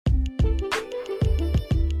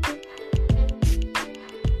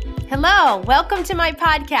Hello, welcome to my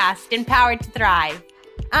podcast, Empowered to Thrive.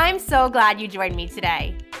 I'm so glad you joined me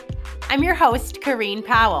today. I'm your host, Corrine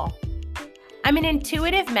Powell. I'm an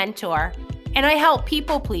intuitive mentor, and I help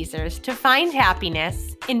people pleasers to find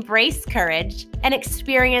happiness, embrace courage, and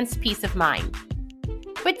experience peace of mind.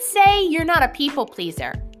 But say you're not a people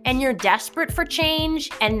pleaser, and you're desperate for change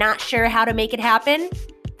and not sure how to make it happen,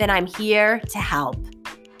 then I'm here to help.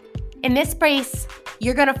 In this space,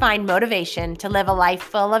 you're going to find motivation to live a life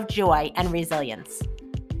full of joy and resilience.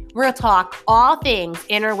 We'll talk all things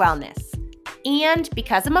inner wellness. And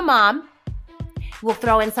because I'm a mom, we'll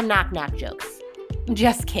throw in some knock-knock jokes.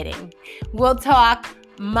 Just kidding. We'll talk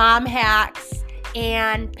mom hacks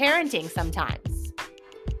and parenting sometimes.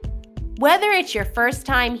 Whether it's your first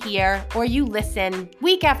time here or you listen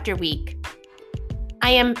week after week, I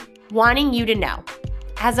am wanting you to know,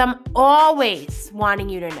 as I'm always wanting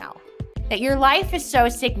you to know, that your life is so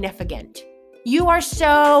significant. You are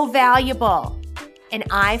so valuable. And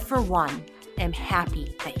I, for one, am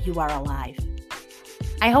happy that you are alive.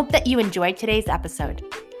 I hope that you enjoyed today's episode.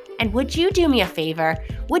 And would you do me a favor?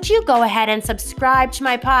 Would you go ahead and subscribe to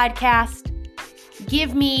my podcast?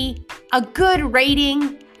 Give me a good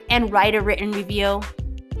rating and write a written review.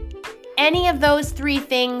 Any of those three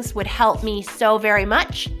things would help me so very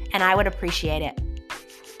much, and I would appreciate it.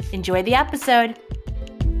 Enjoy the episode.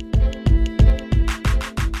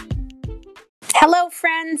 Hello,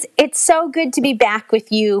 friends. It's so good to be back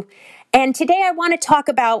with you. And today I want to talk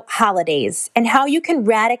about holidays and how you can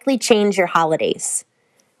radically change your holidays.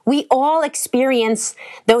 We all experience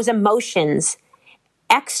those emotions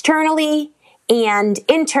externally and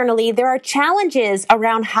internally. There are challenges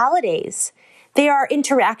around holidays. There are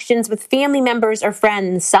interactions with family members or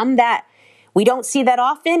friends, some that we don't see that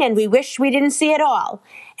often and we wish we didn't see at all.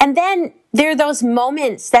 And then there are those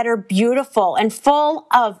moments that are beautiful and full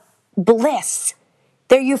of bliss.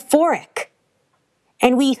 They're euphoric.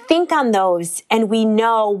 And we think on those and we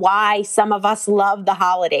know why some of us love the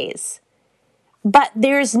holidays. But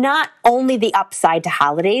there's not only the upside to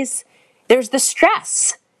holidays, there's the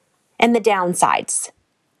stress and the downsides.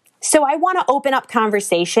 So I want to open up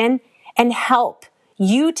conversation and help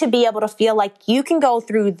you to be able to feel like you can go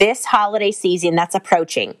through this holiday season that's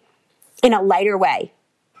approaching in a lighter way.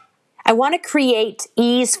 I want to create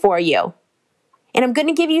ease for you. And I'm going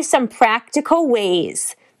to give you some practical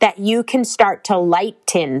ways that you can start to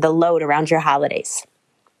lighten the load around your holidays.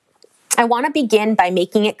 I want to begin by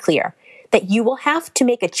making it clear that you will have to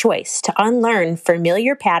make a choice to unlearn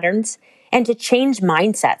familiar patterns and to change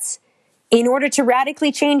mindsets in order to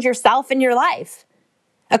radically change yourself and your life.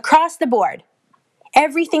 Across the board,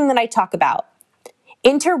 everything that I talk about,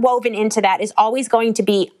 interwoven into that is always going to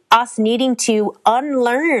be us needing to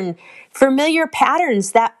unlearn familiar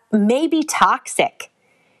patterns that may be toxic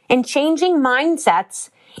and changing mindsets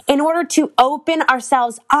in order to open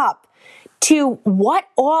ourselves up to what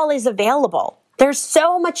all is available. There's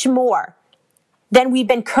so much more than we've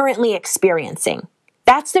been currently experiencing.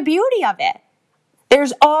 That's the beauty of it.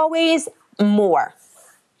 There's always more.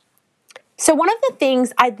 So one of the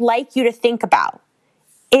things I'd like you to think about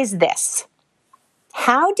is this.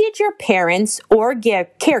 How did your parents or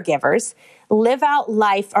caregivers live out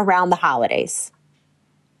life around the holidays?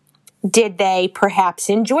 Did they perhaps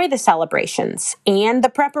enjoy the celebrations and the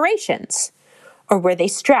preparations? Or were they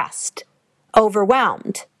stressed,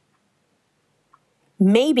 overwhelmed?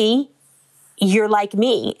 Maybe you're like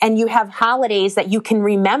me and you have holidays that you can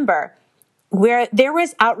remember where there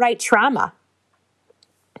was outright trauma.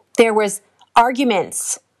 There was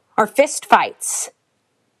arguments or fist fights,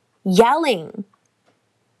 yelling,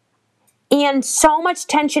 and so much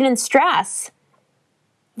tension and stress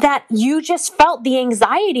that you just felt the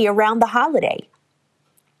anxiety around the holiday.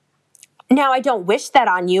 Now, I don't wish that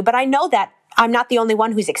on you, but I know that I'm not the only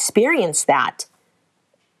one who's experienced that.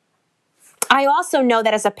 I also know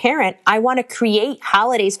that as a parent, I want to create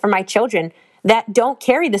holidays for my children that don't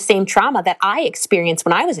carry the same trauma that I experienced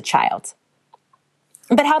when I was a child.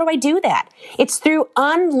 But how do I do that? It's through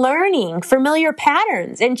unlearning familiar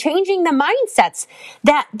patterns and changing the mindsets,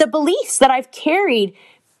 that the beliefs that I've carried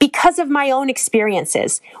because of my own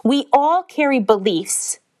experiences. We all carry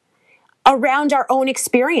beliefs around our own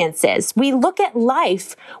experiences. We look at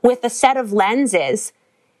life with a set of lenses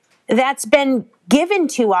that's been given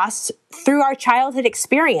to us through our childhood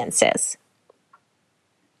experiences.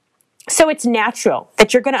 So it's natural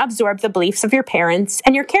that you're going to absorb the beliefs of your parents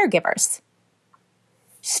and your caregivers.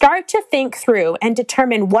 Start to think through and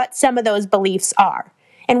determine what some of those beliefs are.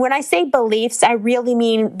 And when I say beliefs, I really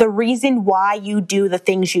mean the reason why you do the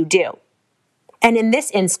things you do. And in this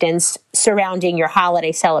instance, surrounding your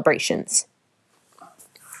holiday celebrations.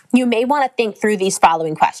 you may want to think through these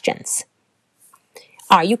following questions.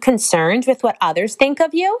 Are you concerned with what others think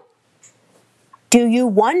of you? Do you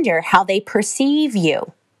wonder how they perceive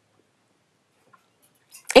you?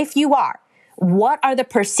 If you are, what are the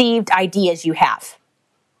perceived ideas you have?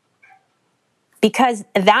 Because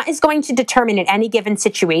that is going to determine in any given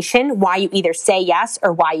situation why you either say yes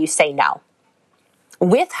or why you say no.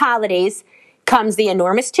 With holidays comes the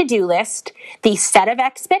enormous to-do list, the set of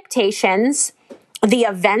expectations, the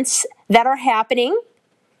events that are happening,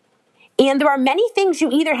 and there are many things you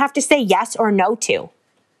either have to say yes or no to.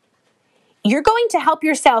 You're going to help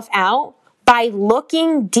yourself out by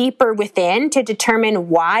looking deeper within to determine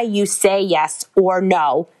why you say yes or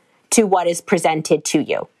no to what is presented to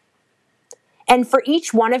you. And for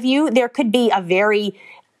each one of you, there could be a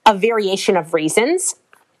variation of reasons.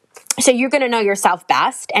 So you're going to know yourself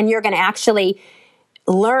best, and you're going to actually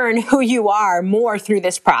learn who you are more through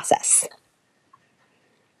this process.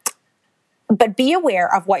 But be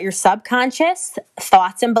aware of what your subconscious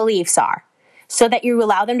thoughts and beliefs are so that you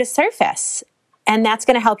allow them to surface. And that's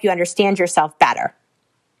going to help you understand yourself better.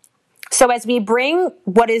 So as we bring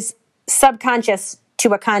what is subconscious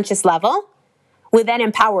to a conscious level, we then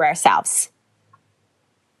empower ourselves.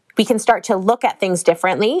 We can start to look at things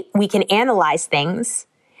differently. We can analyze things,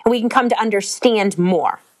 and we can come to understand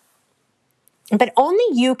more. But only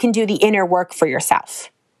you can do the inner work for yourself.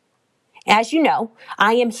 As you know,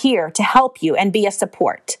 I am here to help you and be a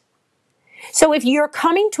support. So if you're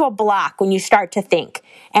coming to a block when you start to think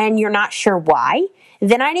and you're not sure why,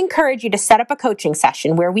 then I'd encourage you to set up a coaching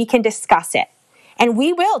session where we can discuss it. And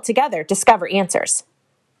we will together discover answers.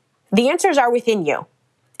 The answers are within you.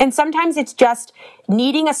 And sometimes it's just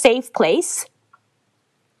needing a safe place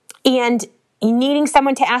and needing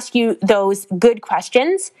someone to ask you those good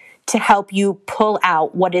questions to help you pull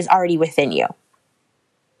out what is already within you.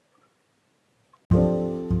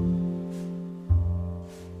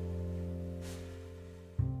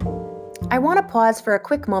 I want to pause for a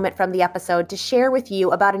quick moment from the episode to share with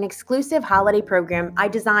you about an exclusive holiday program I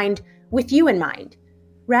designed with you in mind.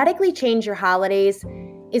 Radically Change Your Holidays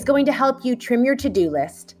is going to help you trim your to-do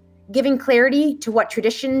list, giving clarity to what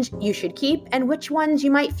traditions you should keep and which ones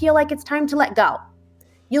you might feel like it's time to let go.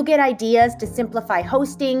 You'll get ideas to simplify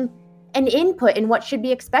hosting and input in what should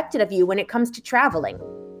be expected of you when it comes to traveling.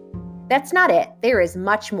 That's not it. There is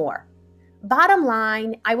much more. Bottom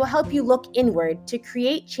line, I will help you look inward to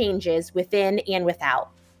create changes within and without.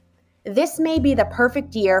 This may be the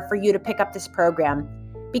perfect year for you to pick up this program.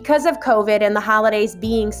 Because of COVID and the holidays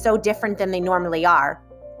being so different than they normally are,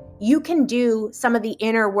 you can do some of the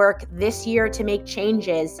inner work this year to make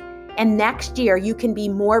changes, and next year you can be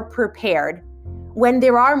more prepared when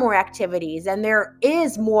there are more activities and there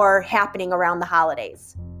is more happening around the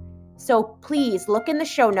holidays. So please look in the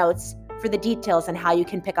show notes for the details on how you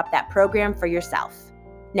can pick up that program for yourself.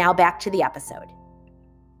 Now back to the episode.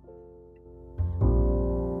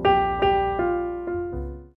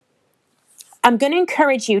 I'm going to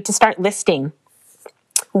encourage you to start listing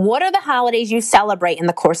what are the holidays you celebrate in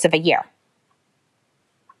the course of a year.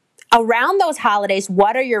 Around those holidays,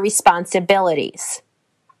 what are your responsibilities?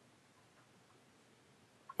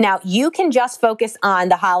 Now, you can just focus on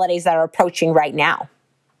the holidays that are approaching right now.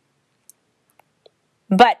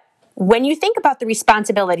 But when you think about the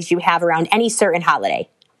responsibilities you have around any certain holiday,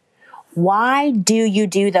 why do you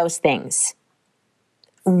do those things?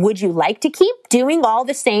 Would you like to keep doing all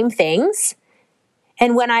the same things?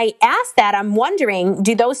 And when I ask that, I'm wondering,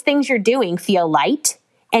 do those things you're doing feel light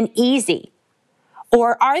and easy?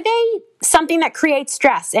 Or are they something that creates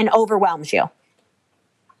stress and overwhelms you?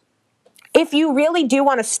 If you really do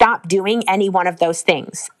want to stop doing any one of those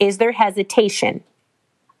things, is there hesitation?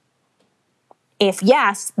 If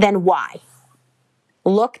yes, then why?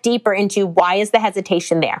 Look deeper into why is the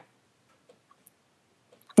hesitation there.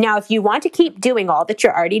 Now, if you want to keep doing all that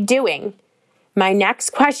you're already doing, my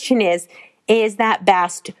next question is that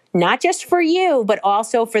best not just for you, but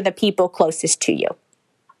also for the people closest to you?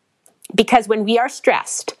 Because when we are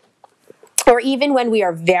stressed, or even when we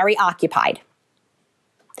are very occupied,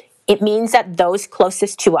 it means that those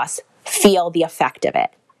closest to us feel the effect of it.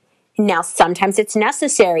 Now, sometimes it's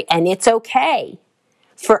necessary and it's okay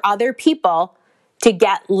for other people to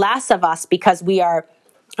get less of us because we are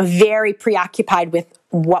very preoccupied with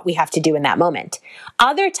what we have to do in that moment.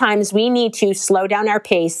 Other times we need to slow down our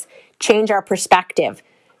pace, change our perspective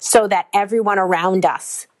so that everyone around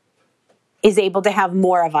us is able to have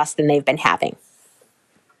more of us than they've been having.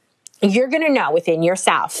 You're going to know within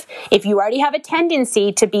yourself. If you already have a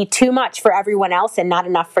tendency to be too much for everyone else and not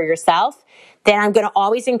enough for yourself, then I'm going to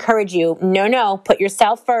always encourage you, no, put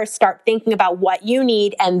yourself first, start thinking about what you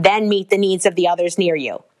need, and then meet the needs of the others near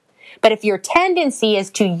you. But if your tendency is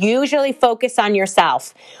to usually focus on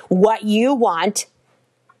yourself, what you want,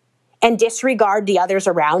 and disregard the others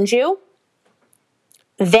around you,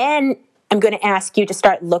 then I'm going to ask you to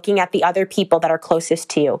start looking at the other people that are closest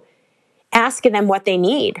to you, asking them what they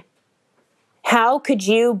need. How could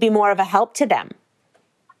you be more of a help to them?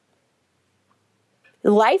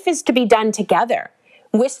 Life is to be done together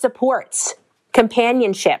with supports,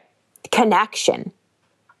 companionship, connection.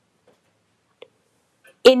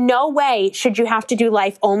 In no way should you have to do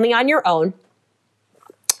life only on your own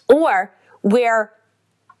or where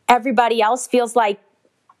everybody else feels like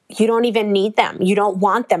you don't even need them. You don't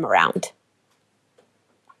want them around.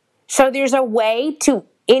 So there's a way to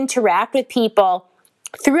interact with people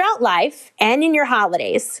throughout life and in your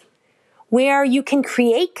holidays where you can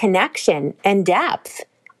create connection and depth.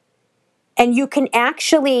 And you can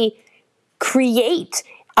actually create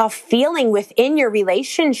a feeling within your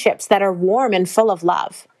relationships that are warm and full of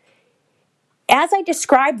love. As I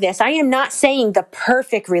describe this, I am not saying the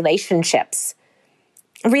perfect relationships.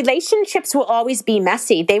 Relationships will always be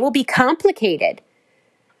messy. They will be complicated.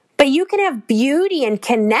 But you can have beauty and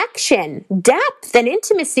connection, depth and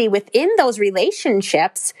intimacy within those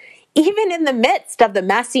relationships, even in the midst of the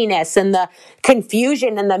messiness and the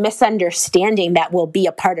confusion and the misunderstanding that will be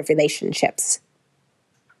a part of relationships.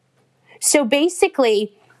 So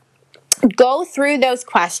basically, go through those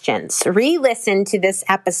questions, re-listen to this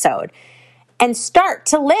episode, and start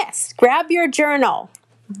to list. Grab your journal.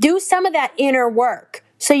 Do some of that inner work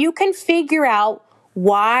so you can figure out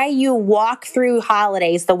why you walk through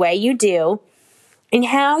holidays the way you do and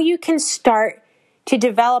how you can start to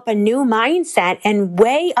develop a new mindset and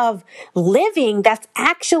way of living that's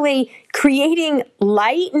actually creating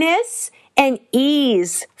lightness and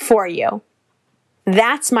ease for you.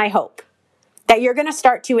 That's my hope, that you're going to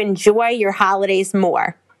start to enjoy your holidays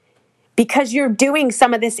more because you're doing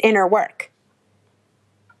some of this inner work.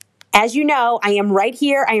 As you know, I am right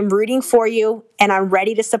here. I am rooting for you and I'm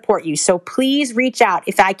ready to support you. So please reach out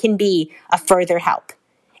if I can be a further help.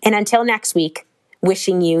 And until next week,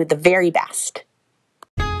 wishing you the very best.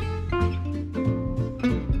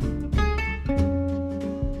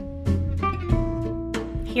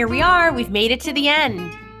 Here we are. We've made it to the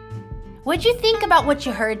end. What'd you think about what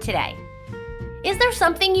you heard today? Is there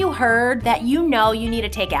something you heard that you know you need to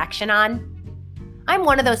take action on? I'm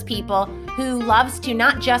one of those people who loves to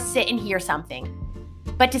not just sit and hear something,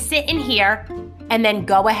 but to sit and hear and then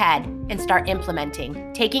go ahead and start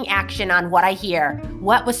implementing, taking action on what I hear,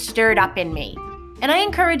 what was stirred up in me. And I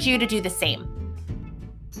encourage you to do the same.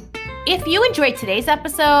 If you enjoyed today's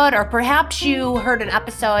episode, or perhaps you heard an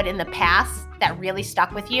episode in the past that really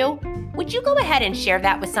stuck with you, would you go ahead and share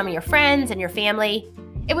that with some of your friends and your family?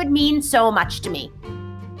 It would mean so much to me.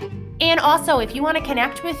 And also, if you want to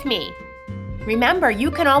connect with me, remember,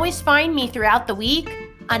 you can always find me throughout the week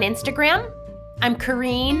on Instagram. I'm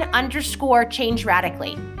Kareen_Change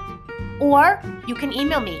Radically. Or you can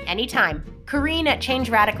email me anytime,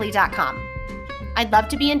 Kareen@changeradically.com. I'd love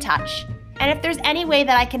to be in touch. And if there's any way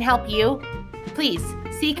that I can help you, please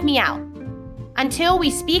seek me out. Until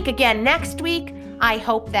we speak again next week, I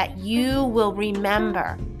hope that you will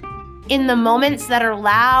remember in the moments that are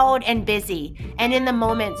loud and busy, and in the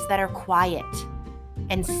moments that are quiet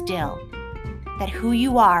and still, that who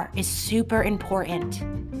you are is super important.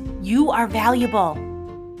 You are valuable,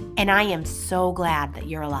 and I am so glad that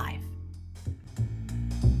you're alive.